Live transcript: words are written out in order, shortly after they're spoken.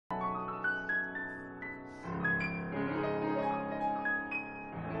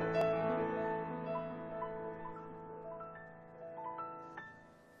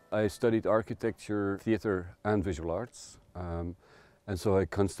I studied architecture, theatre and visual arts. And so I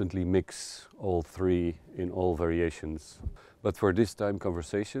constantly mix all three in all variations. But for this time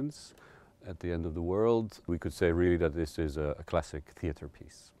conversations, at the end of the world, we could say really that this is a classic theatre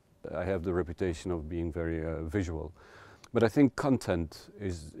piece. I have the reputation of being very visual. But I think content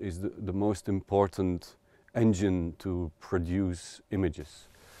is the most important engine to produce images.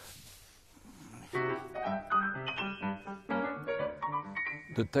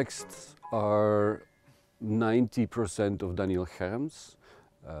 The texts are 90% of Daniel Hermès.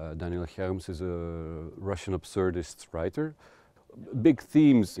 Daniel Hermès is a Russian absurdist writer. Big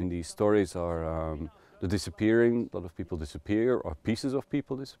themes in these stories are the disappearing. A lot of people disappear, or pieces of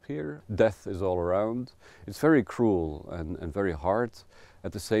people disappear. Death is all around. It's very cruel and very hard.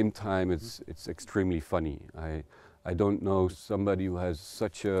 At the same time, it's extremely funny. I don't know somebody who has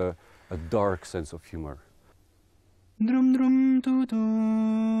such a dark sense of humor. Drum, drum, doo, doo.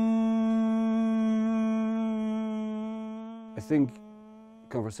 I think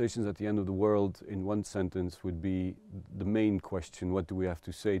Conversations at the End of the World in one sentence would be the main question: what do we have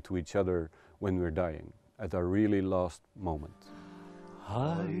to say to each other when we're dying, at our really last moment?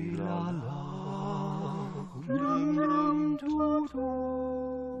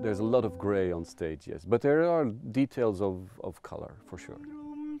 There's a lot of grey on stage, yes, but there are details of color, for sure.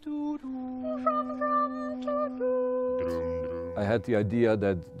 I had the idea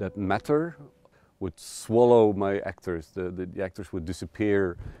that matter would swallow my actors. The actors would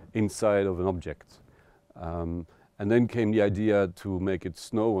disappear inside of an object. And then came the idea to make it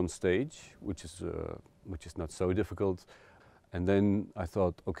snow on stage, which is not so difficult. And then I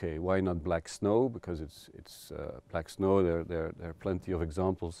thought, okay, why not black snow? Because it's black snow. There are plenty of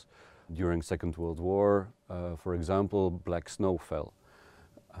examples during Second World War. For example, black snow fell,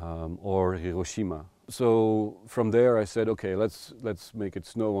 or Hiroshima. So from there I said, okay, let's make it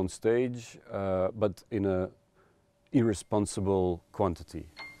snow on stage, but in a irresponsible quantity.